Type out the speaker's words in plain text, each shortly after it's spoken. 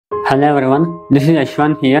Hello everyone, this is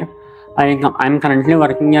Yashwanth here. I'm currently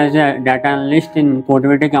working as a data analyst in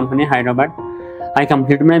Cotivity company, Hyderabad. I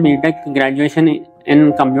completed my BTech graduation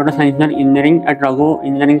in Computer Science and Engineering at Raghu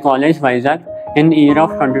Engineering College, Vizag in the year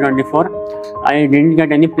of 2024. I didn't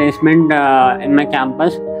get any placement in my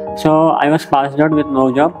campus, so I was passed out with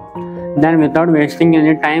no job. Then without wasting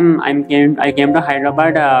any time, I came to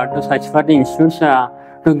Hyderabad to search for the institutes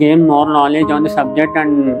to gain more knowledge on the subject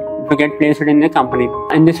and to get placed in the company.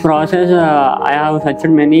 In this process, I have searched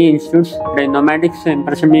many institutes. The Innomatics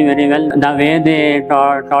impressed me very well, the way they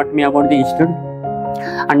taught me about the institute.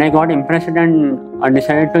 And I got impressed and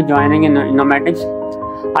decided to joining in Innomatics.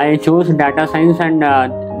 I chose data science and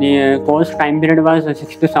the course time period was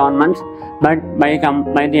 6 to 7 months. But by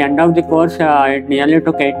the end of the course, it nearly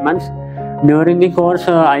took 8 months. During the course,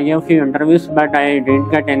 I gave few interviews, but I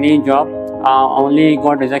didn't get any job. Only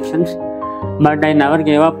got rejections. But I never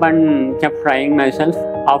gave up and kept trying myself.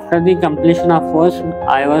 After the completion of course,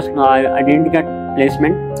 I didn't get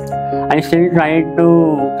placement. I still tried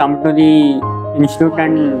to come to the institute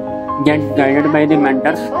and get guided by the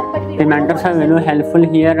mentors. The mentors are very helpful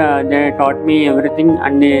here. They taught me everything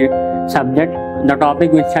and the subject, the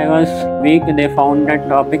topic which I was weak. They found that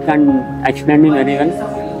topic and explained me very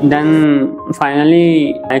well. Then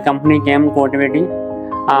finally, my company came Cotivity.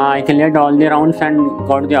 I cleared all the rounds and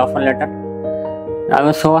got the offer letter. I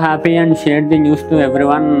was so happy and shared the news to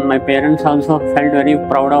everyone. My parents also felt very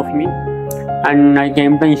proud of me. And I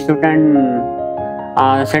came to institute and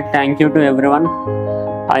said thank you to everyone.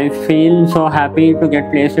 I feel so happy to get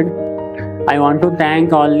placed. I want to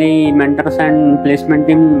thank all the mentors and placement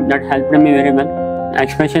team that helped me very well.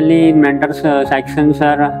 Especially mentors Saxon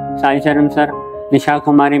sir, Sai Charan sir, Nisha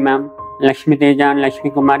Kumari ma'am, Lakshmi Teja and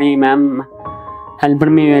Lakshmi Kumari ma'am helped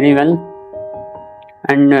me very well.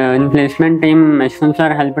 And in placement team, Yashwanth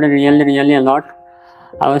sir helped really a lot.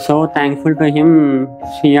 I was so thankful to him.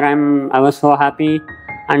 Here I was so happy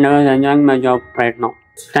and I was enjoying my job right now.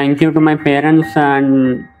 Thank you to my parents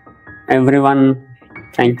and everyone.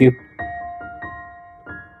 Thank you.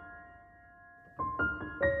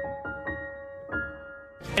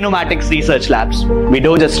 Innomatics Research Labs. We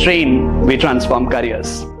don't just train, we transform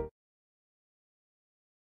careers.